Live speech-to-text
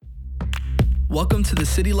Welcome to the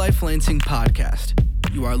City Life Lansing podcast.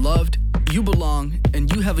 You are loved, you belong, and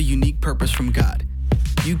you have a unique purpose from God.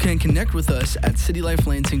 You can connect with us at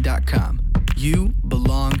citylifelansing.com. You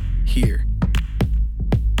belong here.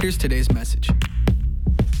 Here's today's message.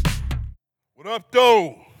 What up,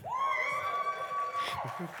 though?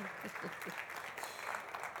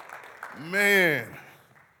 Man,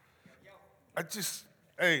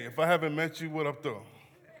 if I haven't met you, what up, though?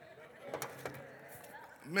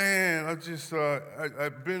 Man,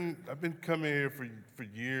 I've been coming here for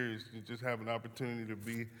years to just have an opportunity to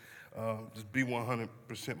be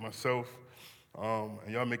 100% myself, and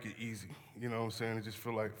y'all make it easy. You know what I'm saying? I just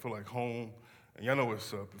feel like home, and y'all know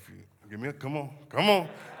what's up. If you give me come on,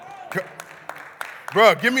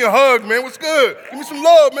 bro, give me a hug, man. What's good? Give me some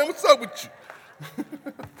love, man. What's up with you?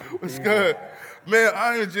 What's good? Man,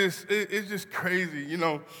 it's just crazy, you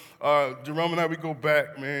know. Jerome and I, we go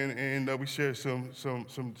back, man, and we share some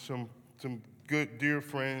good, dear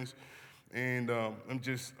friends, and I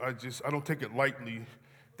don't take it lightly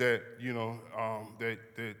that, you know, that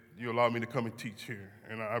you allow me to come and teach here,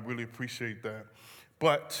 and I really appreciate that.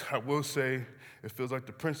 But I will say, it feels like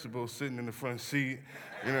the principal sitting in the front seat,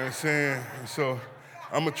 you know what I'm saying? And so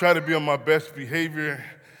I'm gonna try to be on my best behavior.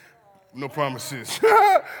 No promises.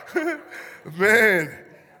 Man,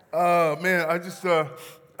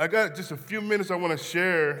 I got just a few minutes I want to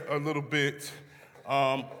share a little bit,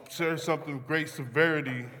 share something of great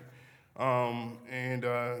severity, and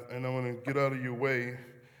I want to get out of your way.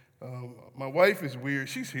 My wife is weird.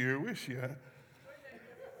 She's here. Where's she at?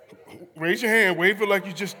 Raise your hand. Wave it like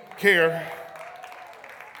you just care.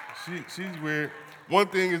 She's weird. One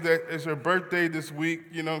thing is that it's her birthday this week,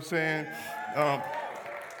 you know what I'm saying?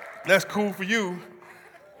 That's cool for you.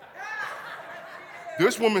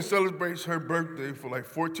 This woman celebrates her birthday for like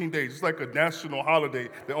 14 days. It's like a national holiday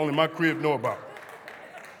that only my crib know about.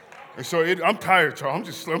 And so I'm tired, y'all. I'm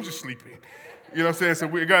just sleeping. You know what I'm saying? So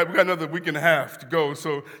we got another week and a half to go.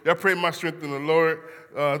 So y'all pray my strength in the Lord.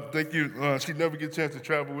 Thank you. She never gets a chance to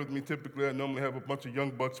travel with me. Typically, I normally have a bunch of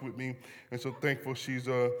young bucks with me, and so thankful she's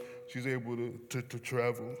able to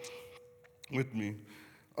travel with me.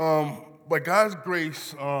 By God's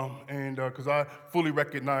grace, and because I fully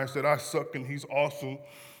recognize that I suck and He's awesome,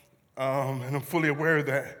 and I'm fully aware of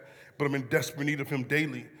that, but I'm in desperate need of Him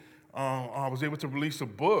daily. I was able to release a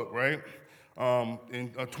book, right,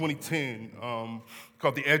 in 2010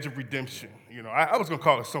 called The Edge of Redemption. You know, I was gonna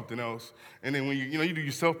call it something else, and then when you do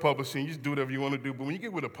your self-publishing, you just do whatever you want to do. But when you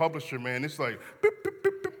get with a publisher, man, it's like beep, beep,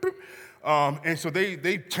 beep, beep, beep. And so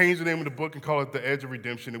they changed the name of the book and called it The Edge of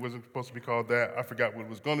Redemption. It wasn't supposed to be called that. I forgot what it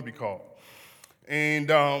was going to be called. And,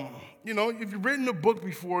 you know, if you've written a book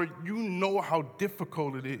before, you know how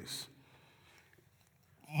difficult it is.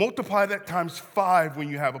 Multiply that times 5 when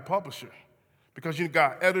you have a publisher. Because you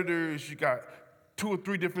got editors, you got 2 or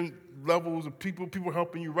 3 different levels of people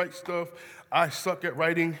helping you write stuff. I suck at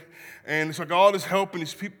writing. And it's like all this help and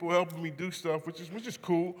these people helping me do stuff, which is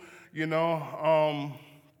cool, you know.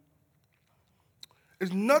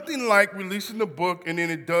 It's nothing like releasing the book and then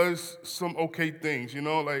it does some okay things, you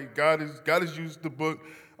know. Like God has used the book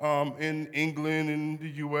in England, in the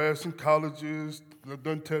U.S., in colleges. I've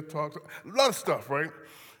done TED Talks, a lot of stuff, right?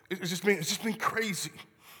 It's just been crazy.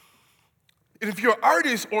 And if you're an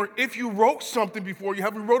artist, or if you wrote something before, you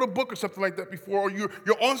haven't wrote a book or something like that before, or you're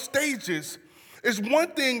on stages, it's one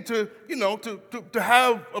thing to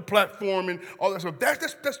have a platform and all that stuff.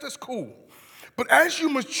 That's cool. But as you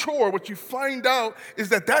mature, what you find out is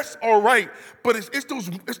that that's all right, but it's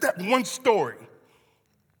that one story.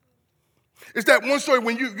 It's that one story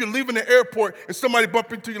when you're leaving the airport and somebody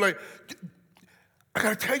bump into you like, I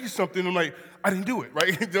gotta tell you something. I'm like, I didn't do it,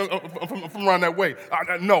 right? I'm from around that way.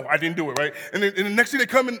 No, I didn't do it, right? And the next thing they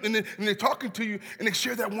come in and they're talking to you and they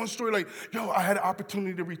share that one story like, yo, I had an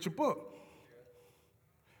opportunity to reach a book,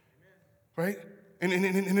 right? And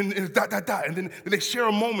it's dot. And then they share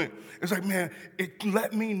a moment. It's like, man, it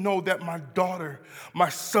let me know that my daughter, my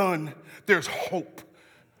son, there's hope.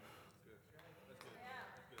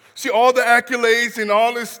 See, all the accolades and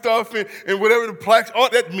all this stuff and whatever the plaques, all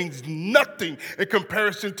that means nothing in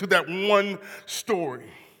comparison to that one story.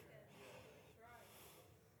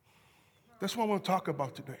 That's what I want to talk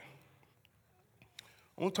about today.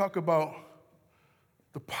 I want to talk about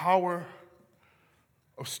the power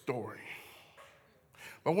of story.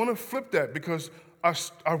 But I want to flip that because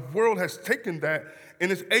our world has taken that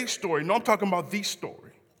and it's a story. No, I'm talking about the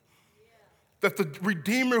story. That the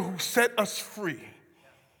Redeemer who set us free.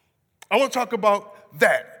 I want to talk about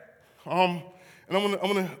that. And I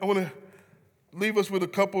want to leave us with a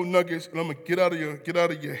couple nuggets, and I'm gonna get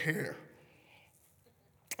out of your hair.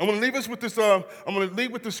 I'm going to leave us with this. I'm going to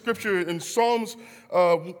leave with the scripture in Psalms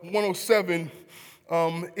 107.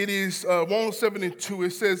 It is 107:2.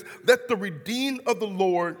 It says, "Let the redeemed of the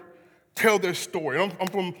Lord tell their story." I'm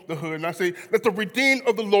from the hood, and I say, "Let the redeemed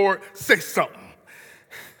of the Lord say something."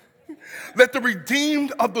 Let the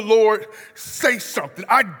redeemed of the Lord say something.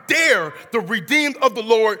 I dare the redeemed of the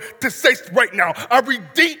Lord to say right now.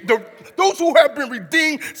 Those who have been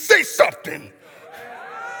redeemed, say something.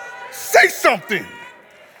 Say something.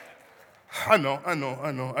 I know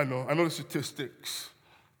the statistics.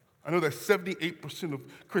 I know that 78% of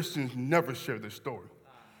Christians never share their story.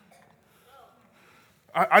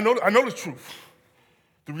 I know the truth.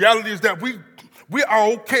 The reality is that we are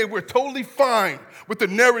okay. We're totally fine with the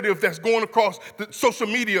narrative that's going across the social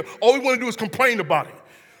media. All we want to do is complain about it.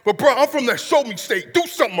 But bro, I'm from that show me state. Do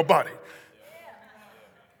something about it.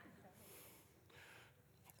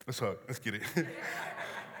 Let's hug. Let's get it.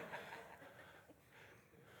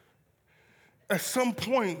 At some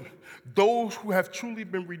point, those who have truly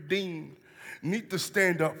been redeemed need to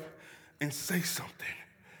stand up and say something.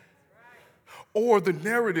 Or the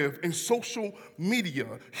narrative in social media,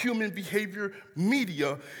 human behavior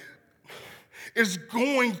media, is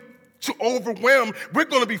going to overwhelm. We're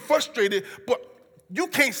going to be frustrated, but you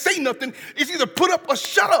can't say nothing. It's either put up or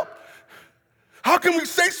shut up. How can we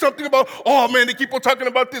say something about, oh man, they keep on talking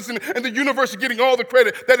about this and the universe is getting all the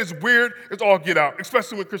credit? That is weird. It's all get out,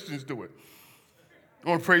 especially when Christians do it. I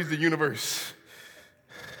want to praise the universe.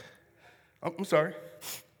 I'm sorry.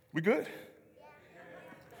 We good?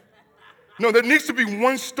 No, there needs to be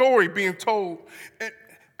one story being told. And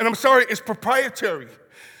I'm sorry, it's proprietary.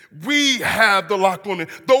 We have the lock on it.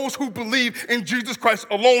 Those who believe in Jesus Christ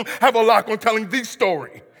alone have a lock on telling the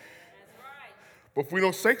story. That's right. But if we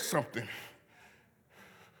don't say something,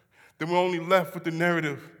 then we're only left with the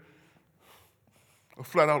narrative of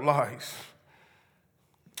flat out lies.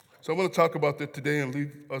 So I want to talk about that today and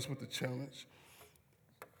leave us with the challenge.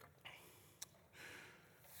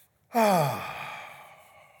 Got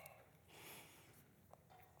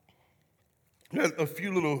a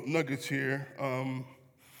few little nuggets here.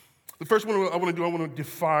 The first one I want to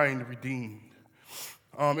define redeemed.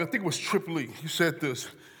 I think it was Tripoli. He said this.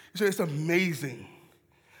 He said, it's amazing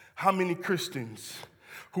how many Christians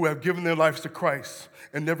who have given their lives to Christ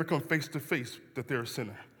and never come face to face that they're a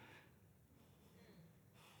sinner.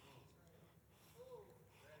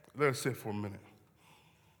 Let us sit for a minute.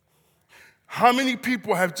 How many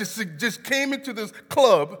people have just came into this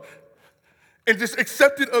club and just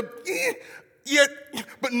accepted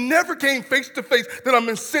but never came face to face that I'm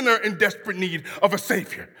a sinner in desperate need of a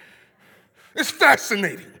Savior? It's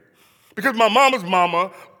fascinating because my mama's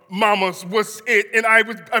was it, and I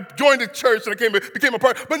joined the church and I became a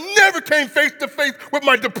part, but never came face to face with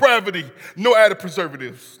my depravity. No added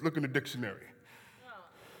preservatives. Look in the dictionary.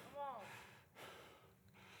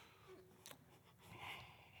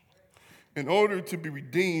 In order to be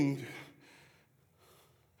redeemed,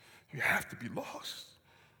 you have to be lost.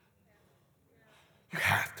 You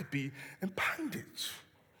have to be in bondage.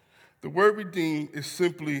 The word redeem is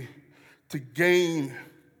simply to gain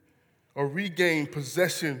or regain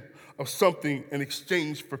possession of something in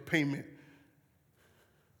exchange for payment.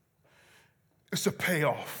 It's a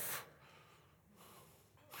payoff.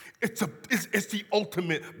 It's the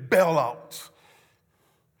ultimate bailout.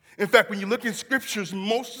 In fact, when you look in scriptures,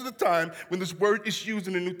 most of the time when this word is used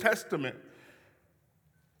in the New Testament,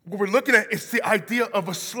 what we're looking at is the idea of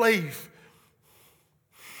a slave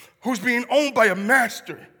who's being owned by a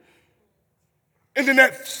master. And then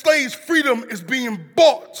that slave's freedom is being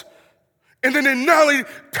bought. And then they're not only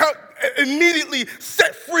immediately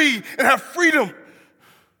set free and have freedom,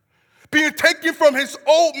 being taken from his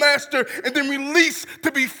old master and then released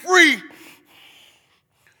to be free.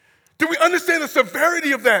 Do we understand the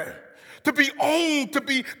severity of that? To be owned, to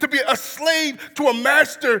be a slave to a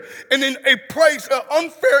master, and then a price, an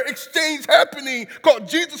unfair exchange happening called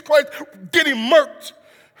Jesus Christ getting murked.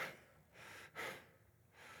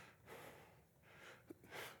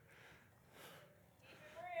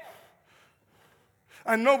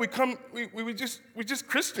 I know we just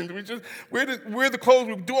Christians. We wear the clothes,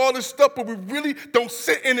 we do all this stuff, but we really don't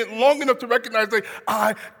sit in it long enough to recognize that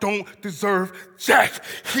I don't deserve Jack.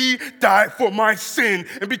 He died for my sin,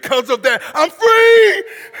 and because of that, I'm free.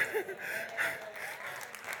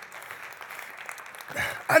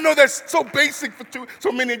 I know that's so basic for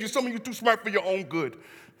so many of you. Some of you too smart for your own good.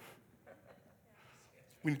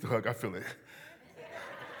 We need to hug. I feel it.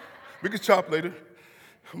 We can chop later.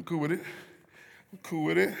 I'm cool with it.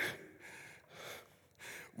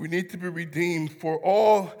 We need to be redeemed, for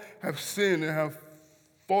all have sinned and have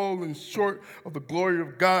fallen short of the glory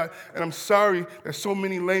of God. And I'm sorry that so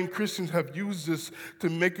many lame Christians have used this to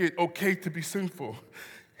make it okay to be sinful.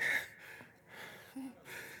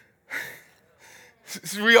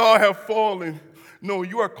 We all have fallen. No,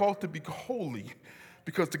 you are called to be holy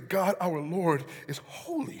because the God, our Lord, is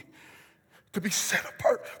holy. To be set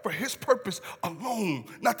apart for his purpose alone,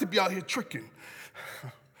 not to be out here tricking.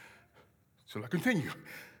 Shall I continue?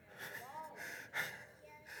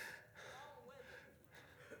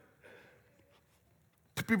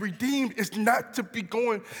 To be redeemed is not to be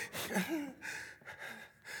going.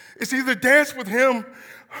 It's either dance with him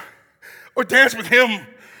or dance with him.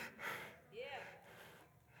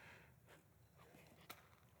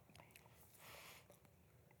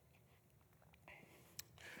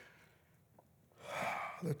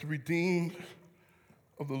 Let the redeemed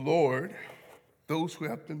of the Lord, those who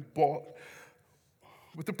have been bought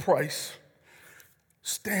with a price,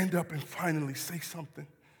 stand up and finally say something.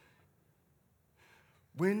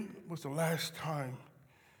 When was the last time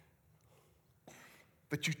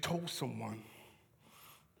that you told someone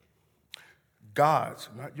God's,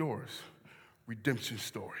 not yours, redemption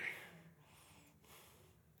story?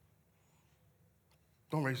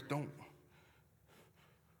 Don't.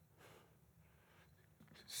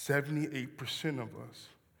 78% of us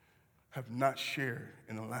have not shared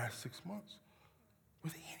in the last 6 months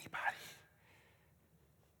with anybody.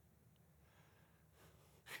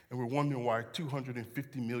 And we're wondering why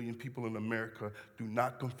 250 million people in America do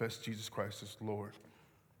not confess Jesus Christ as Lord.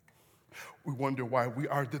 We wonder why we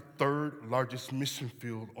are the third largest mission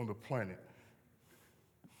field on the planet.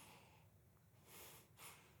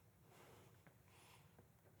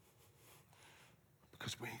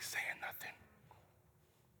 Because we ain't saying nothing.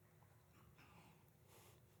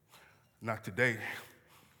 Not today.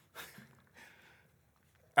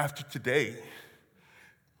 After today,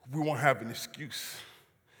 we won't have an excuse.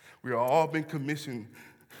 We have all been commissioned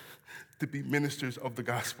to be ministers of the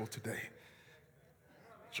gospel today.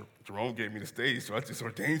 Jerome gave me the stage, so I just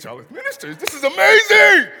ordained y'all as ministers. This is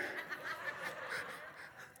amazing!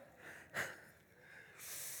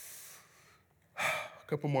 A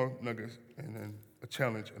couple more nuggets and then a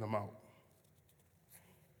challenge and I'm out.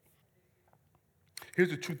 Here's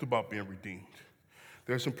the truth about being redeemed.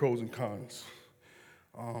 There are some pros and cons.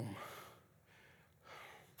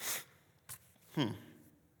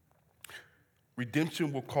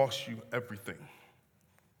 Redemption will cost you everything.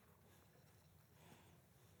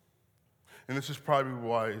 And this is probably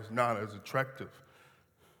why it's not as attractive.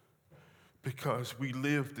 Because we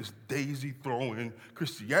live this daisy-throwing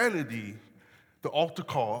Christianity, the altar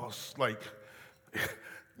calls, like,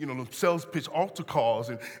 the sales pitch altar calls,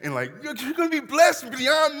 and like, you're going to be blessed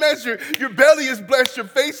beyond measure. Your belly is blessed. Your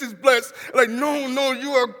face is blessed. Like, no, you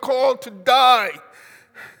are called to die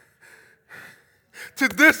to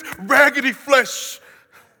this raggedy flesh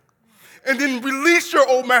and then release your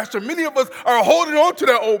old master. Many of us are holding on to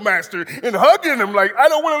that old master and hugging him like, I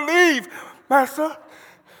don't want to leave, master.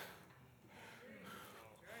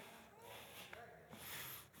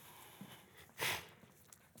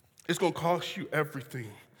 It's going to cost you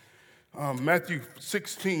everything. Matthew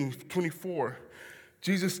 16:24,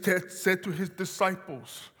 Jesus said to his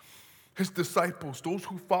disciples, those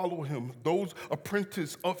who follow him, those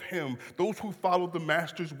apprentices of him, those who follow the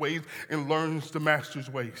master's ways and learns the master's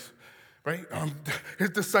ways, right? His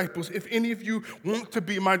disciples, if any of you want to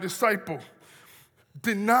be my disciple,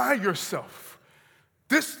 deny yourself.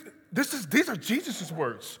 These are Jesus'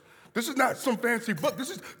 words. This is not some fancy book. This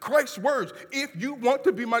is Christ's words. If you want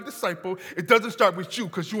to be my disciple, it doesn't start with you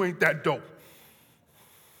because you ain't that dope.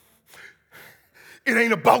 It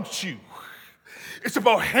ain't about you. It's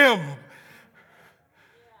about him.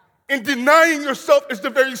 And denying yourself is the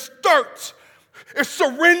very start. It's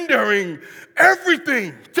surrendering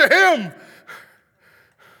everything to him.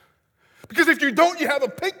 Because if you don't, you have a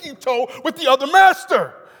pinky toe with the other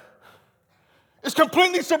master. It's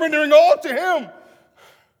completely surrendering all to him.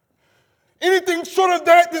 Anything short of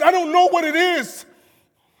that, then I don't know what it is.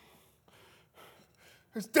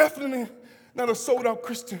 It's definitely not a sold-out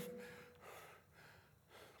Christian.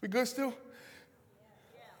 We good still?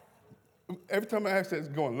 Every time I ask that, it's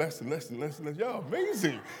going less and less and less and less. Y'all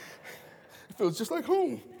amazing. It feels just like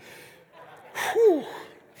home. Whew.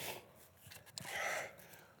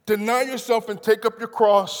 Deny yourself and take up your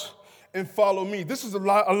cross and follow me. This is a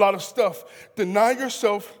lot of stuff. Deny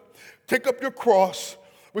yourself, take up your cross,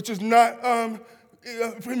 which is not,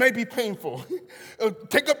 it may be painful.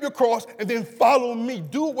 Take up your cross and then follow me.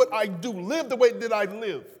 Do what I do. Live the way that I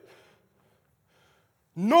live.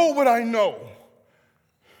 Know what I know.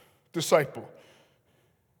 Disciple.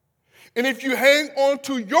 And if you hang on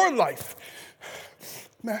to your life,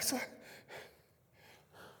 Massa,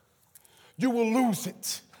 you will lose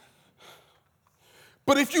it.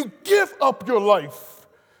 But if you give up your life,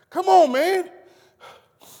 come on, man.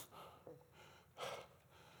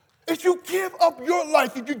 If you give up your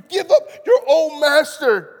life, if you give up your old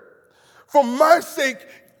master, for my sake,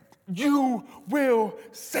 you will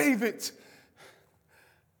save it.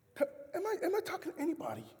 Am I talking to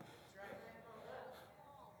anybody?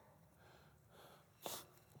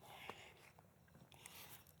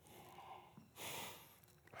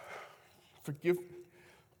 Forgive.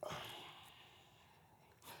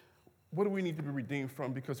 What do we need to be redeemed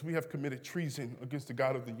from? Because we have committed treason against the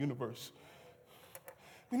God of the universe.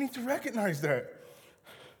 We need to recognize that.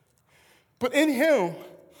 But in him,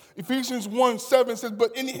 Ephesians 1:7 says,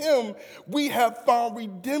 but in him we have found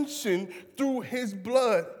redemption through his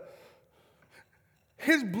blood.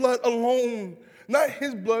 His blood alone. Not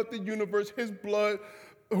his blood, the universe, his blood,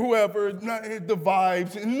 whoever, not the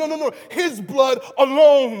vibes. No. His blood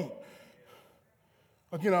alone.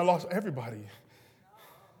 Again, I lost everybody.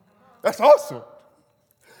 That's awesome.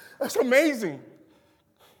 That's amazing.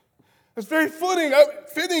 It's very fitting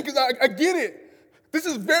because I get it. This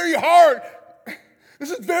is very hard.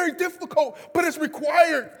 This is very difficult, but it's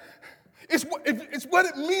required. It's what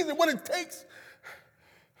it means and what it takes.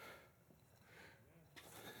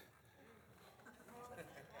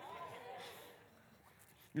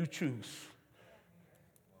 You choose.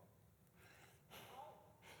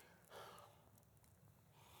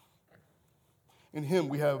 In him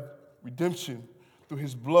we have redemption through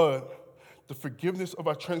his blood, the forgiveness of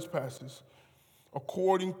our trespasses,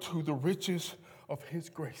 according to the riches of his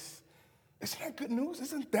grace. Isn't that good news?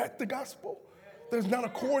 Isn't that the gospel? There's not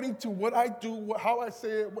according to what I do, how I say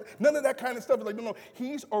it, none of that kind of stuff. It's like, no,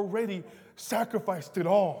 he's already sacrificed it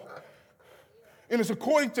all. And it's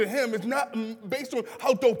according to him. It's not based on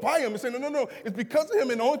how dope I am. It's saying, no. It's because of him,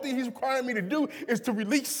 and the only thing he's requiring me to do is to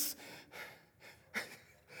release.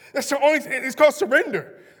 That's the only thing. It's called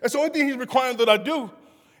surrender. That's the only thing he's requiring that I do.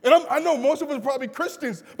 And I know most of us are probably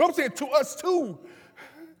Christians, but I'm saying to us too.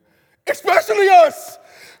 Especially us.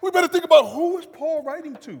 We better think about who is Paul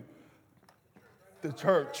writing to? The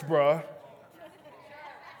church, bruh.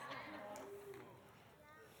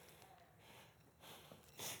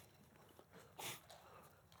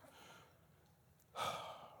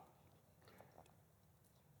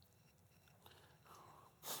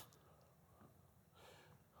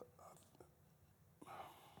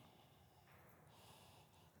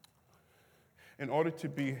 In order to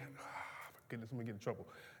be, goodness, I'm gonna get in trouble.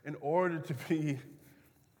 In order to,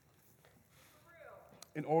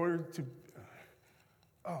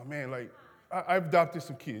 I've adopted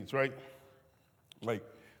some kids, right?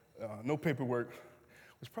 No paperwork,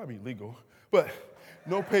 it's probably illegal, but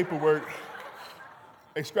no paperwork.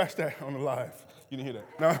 Hey, scratch that on the live. You didn't hear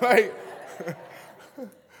that. No,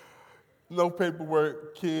 no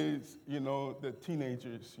paperwork, kids, they're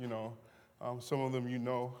teenagers, some of them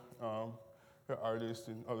they're artists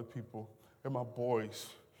and other people. They're my boys.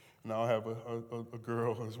 Now I have a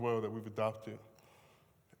girl as well that we've adopted.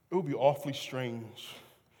 It would be awfully strange.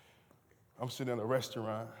 I'm sitting at a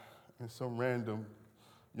restaurant and some random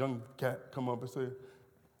young cat come up and say,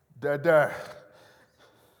 Dad.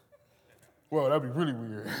 Well, that'd be really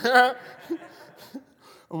weird.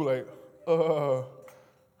 I'm like,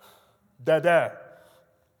 Dad.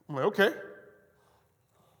 I'm like, okay.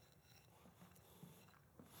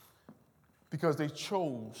 Because they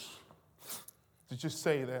chose to just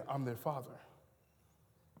say that I'm their father.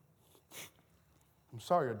 I'm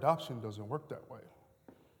sorry, adoption doesn't work that way.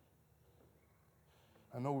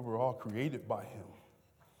 I know we were all created by him,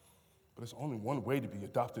 but there's only one way to be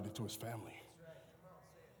adopted into his family.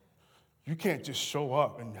 You can't just show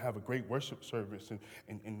up and have a great worship service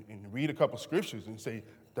and read a couple scriptures and say,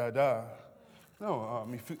 Dada. No,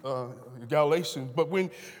 Galatians. But when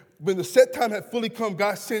the set time had fully come,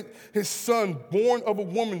 God sent his son, born of a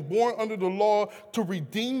woman, born under the law, to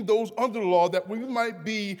redeem those under the law, that we might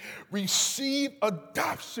receive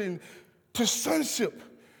adoption to sonship.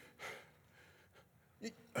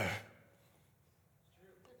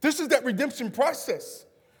 This is that redemption process.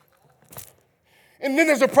 And then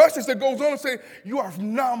there's a process that goes on and say, you are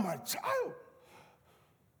now my child.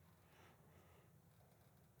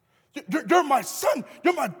 You're my son.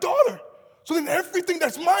 You're my daughter. So then everything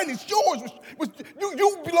that's mine is yours.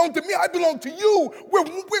 You belong to me. I belong to you.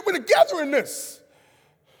 We're together in this.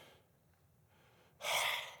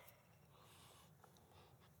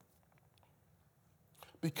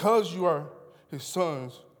 Because you are his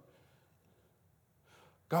sons,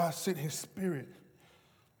 God sent his spirit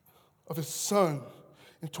of his son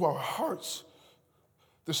into our hearts,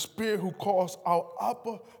 The Spirit who calls out,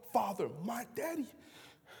 Abba, Father, my daddy.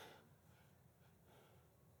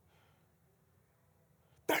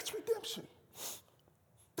 That's redemption.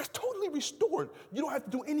 That's totally restored. You don't have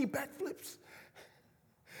to do any backflips.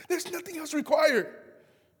 There's nothing else required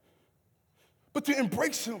but to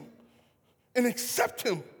embrace him and accept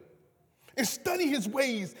him and study his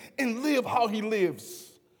ways and live how he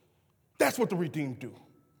lives. That's what the redeemed do.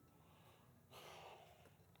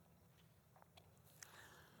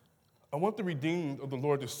 I want the redeemed of the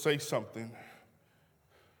Lord to say something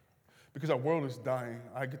because our world is dying.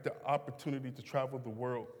 I get the opportunity to travel the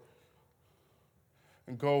world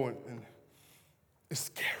and go, and it's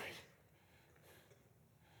scary.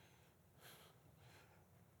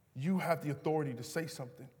 You have the authority to say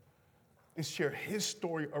something and share his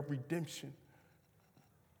story of redemption.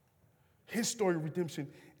 His story of redemption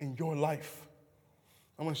in your life.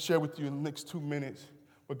 I'm going to share with you in the next 2 minutes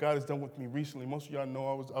what God has done with me recently. Most of y'all know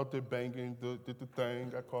I was out there banging, did the thing,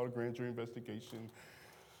 got called a grand jury investigation.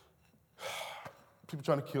 People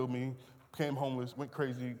trying to kill me, became homeless, went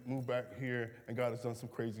crazy, moved back here, and God has done some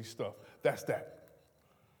crazy stuff. That's that.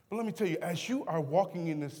 But let me tell you, as you are walking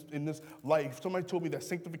in this life, somebody told me that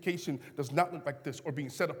sanctification does not look like this, or being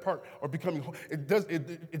set apart, or becoming, it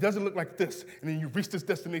doesn't look like this, and then you reach this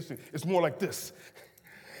destination. It's more like this.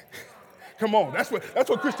 Come on, that's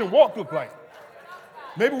what Christian walk look like.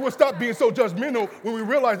 Maybe we'll stop being so judgmental when we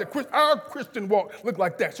realize that our Christian walk look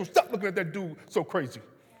like that. So stop looking at that dude so crazy.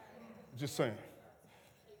 Just saying.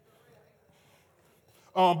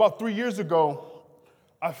 About 3 years ago,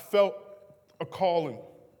 I felt a calling.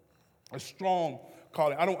 A strong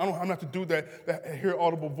calling. I'm not to do that hear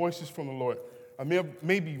audible voices from the Lord. I may have,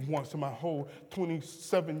 maybe once in my whole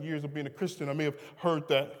 27 years of being a Christian, I may have heard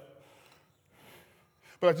that.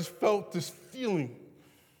 But I just felt this feeling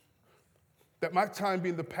that my time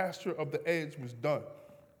being the pastor of the Edge was done.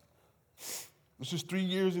 This was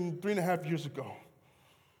 3.5 years ago.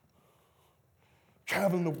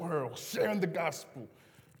 Traveling the world, sharing the gospel,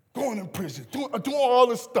 going in prison, doing all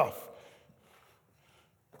this stuff.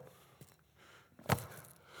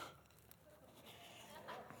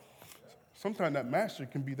 Sometimes that master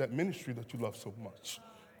can be that ministry that you love so much.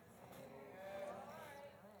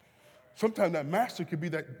 Sometimes that master could be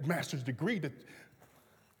that master's degree.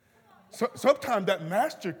 Sometimes that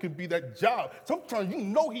master could be that job. Sometimes you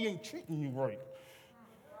know he ain't treating you right.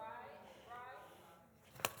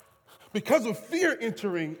 Because of fear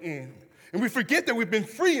entering in. And we forget that we've been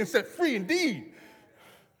free and set free indeed.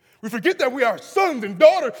 We forget that we are sons and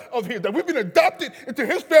daughters of his, that we've been adopted into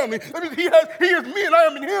his family. That means he is me and I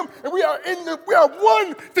am in him, and we are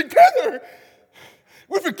one together.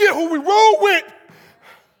 We forget who we roll with.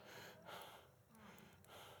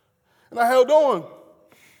 And I held on.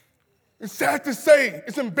 It's sad to say,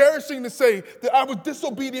 it's embarrassing to say that I was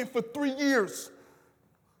disobedient for 3 years.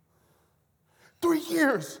 3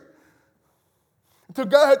 years. Until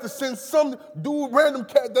God had to send some dude, random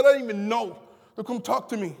cat that I didn't even know to come talk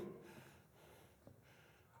to me.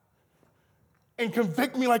 And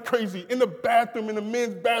convict me like crazy in the bathroom, in the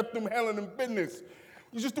men's bathroom, handling business.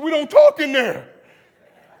 We don't talk in there.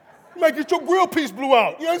 You might get your grill piece blew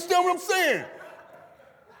out. You understand what I'm saying?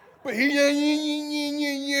 But he,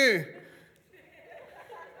 yeah.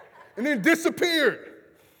 And then disappeared.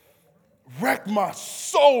 Wrecked my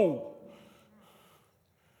soul.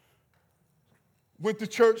 Went to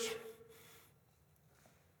church.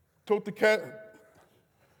 Told the cat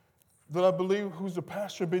that I believe who's the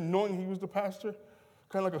pastor, been knowing he was the pastor.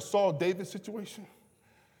 Kind of like a Saul David situation.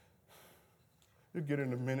 You'll get it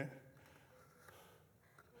in a minute.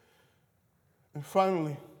 And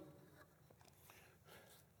finally,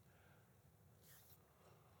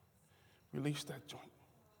 released that joint.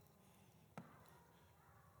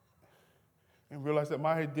 And realized that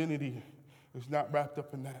my identity is not wrapped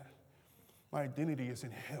up in that. My identity is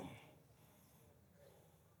in him.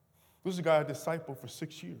 This is a guy I discipled for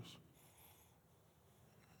 6 years.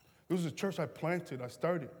 This was a church I planted, I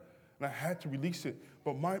started, and I had to release it.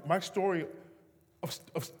 But my story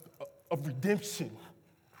of redemption,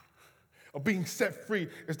 of being set free,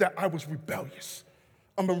 is that I was rebellious.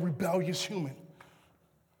 I'm a rebellious human.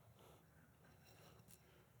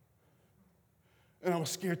 And I was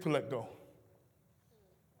scared to let go.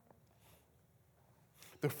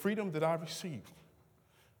 The freedom that I received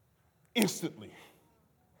instantly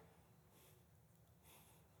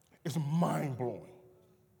is mind-blowing.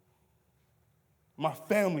 My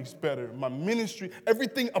family's better. My ministry,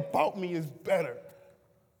 everything about me is better.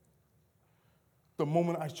 The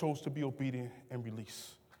moment I chose to be obedient and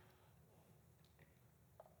release.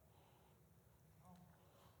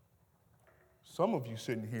 Some of you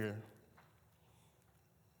sitting here,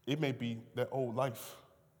 It may be that old life.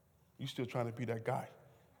 You're still trying to be that guy,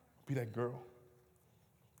 be that girl,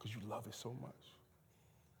 because you love it so much.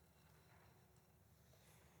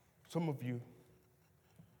 Some of you,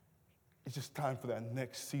 it's just time for that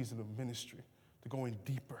next season of ministry to go in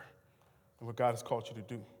deeper than what God has called you to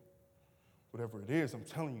do. Whatever it is, I'm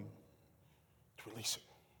telling you, to release it.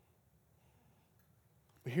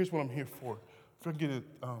 But here's what I'm here for. If I can get it,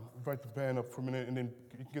 invite the band up for a minute, and then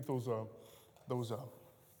you can get those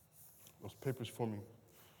papers for me.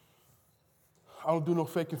 I don't do no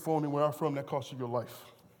faking phoning. Where I'm from, that costs you your life.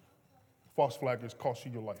 False flaggers cost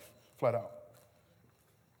you your life, flat out.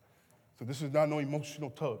 So this is not no emotional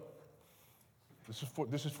tug. This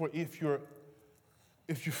is for if you're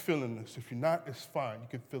feeling this. If you're not, it's fine. You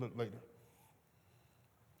can feel it later.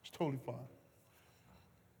 It's totally fine.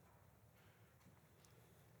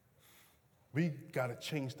 We got to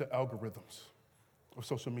change the algorithms of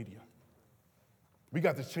social media. We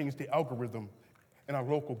got to change the algorithm in our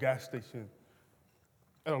local gas station,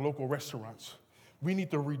 at our local restaurants. We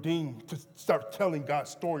need to start telling God's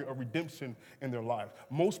story of redemption in their lives.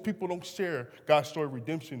 Most people don't share God's story of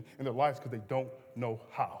redemption in their lives because they don't know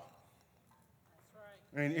how. That's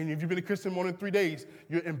right. And if you've been a Christian more than 3 days,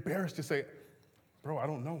 you're embarrassed to say, bro, I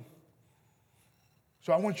don't know.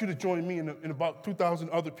 So I want you to join me in about 2,000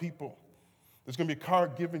 other people. There's going to be a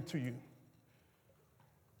card given to you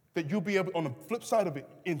that you'll be able, on the flip side of it,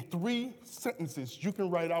 in 3 sentences, you can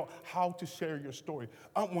write out how to share your story.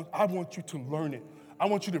 I want you to learn it. I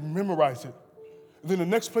want you to memorize it. And then the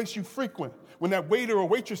next place you frequent, when that waiter or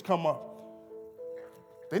waitress come up,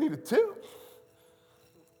 they need a tip.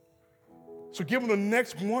 So give them the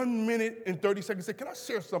next 1 minute and 30 seconds. Say, can I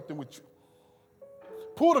share something with you?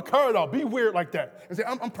 Pull the card out. Be weird like that. And say,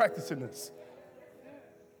 I'm practicing this.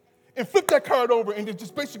 And flip that card over and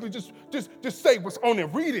just basically just say what's on it.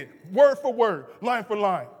 Read it, word for word, line for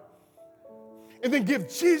line. And then give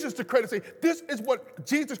Jesus the credit. Say, this is what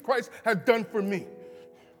Jesus Christ has done for me.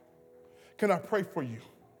 Can I pray for you?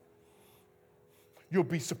 You'll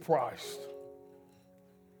be surprised.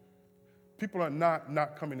 People are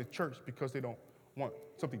not coming to church because they don't want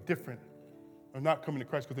something different. They're not coming to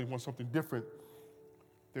Christ because they want something different.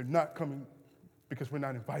 They're not coming because we're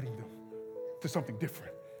not inviting them to something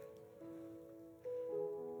different.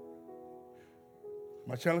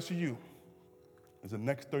 My challenge to you is the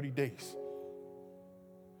next 30 days,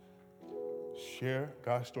 share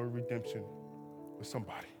God's story of redemption with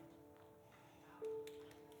somebody.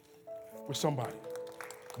 With somebody.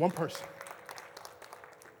 One person.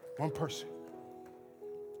 One person.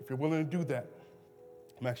 If you're willing to do that,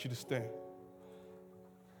 I'm asking you to stand.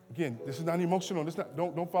 Again, this is not emotional. This not,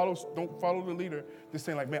 don't follow the leader. Just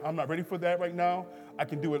saying like, man, I'm not ready for that right now. I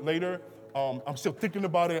can do it later. I'm still thinking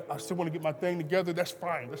about it. I still want to get my thing together. That's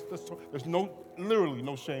fine. There's literally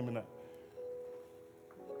no shame in that.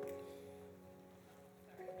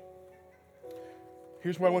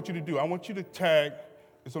 Here's what I want you to do. I want you to tag.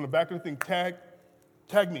 It's on the back of the thing.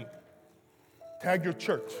 Tag me. Tag your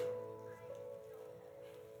church.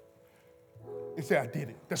 And say, I did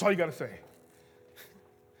it. That's all you got to say.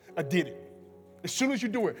 I did it. As soon as you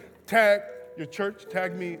do it, tag your church,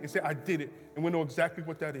 tag me, and say, I did it. And we know exactly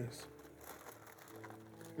what that is.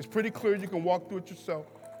 It's pretty clear. You can walk through it yourself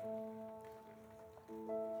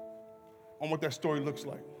on what that story looks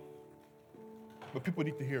like. But people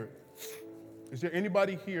need to hear it. Is there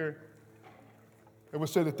anybody here that would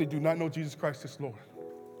say that they do not know Jesus Christ as Lord?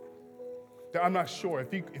 That I'm not sure.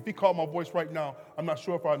 If he called my voice right now, I'm not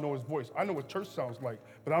sure if I know his voice. I know what church sounds like,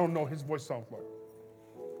 but I don't know what his voice sounds like.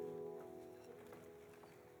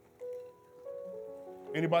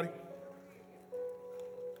 Anybody?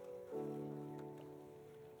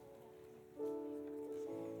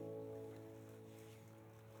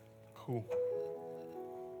 Cool.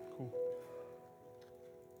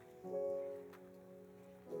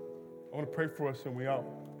 I want to pray for us and we out.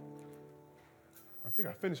 I think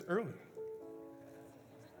I finished early.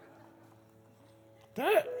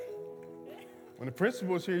 Dad, when the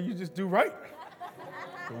principal's here, you just do right.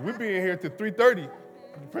 So we're being here till 3:30.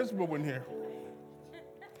 The principal wasn't here.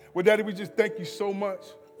 Well, Daddy, we just thank you so much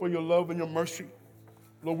for your love and your mercy.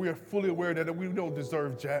 Lord, we are fully aware that we don't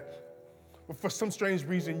deserve Jack. But for some strange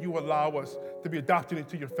reason, you allow us to be adopted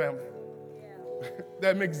into your family. Yeah.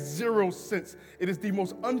 That makes zero sense. It is the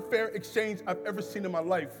most unfair exchange I've ever seen in my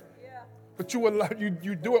life. Yeah. But you allow you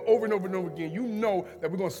do it over and over and over again. You know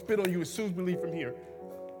that we're going to spit on you as soon as we leave from here.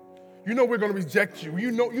 You know we're going to reject you.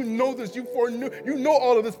 You know this. You know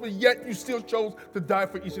all of this, but yet you still chose to die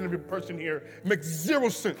for each and every person here. It makes zero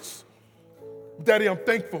sense. Daddy, I'm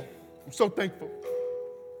thankful. I'm so thankful.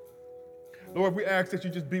 Lord, we ask that you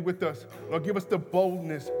just be with us. Lord, give us the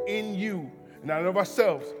boldness in you, not of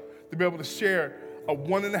ourselves, to be able to share a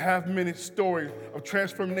 1.5 minute story of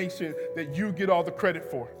transformation that you get all the credit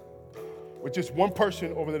for, with just one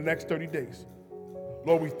person over the next 30 days.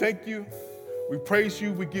 Lord, we thank you, we praise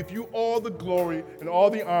you, we give you all the glory and all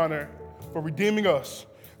the honor for redeeming us.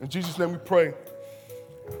 In Jesus' name we pray,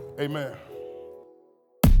 amen.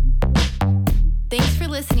 Thanks for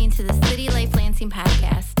listening to the City Life Lansing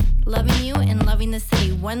podcast, loving you and loving the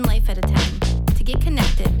city one life at a time. To get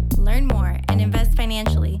connected, learn more, and invest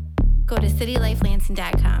financially, go to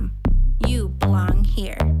citylifelansing.com. You belong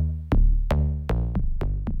here.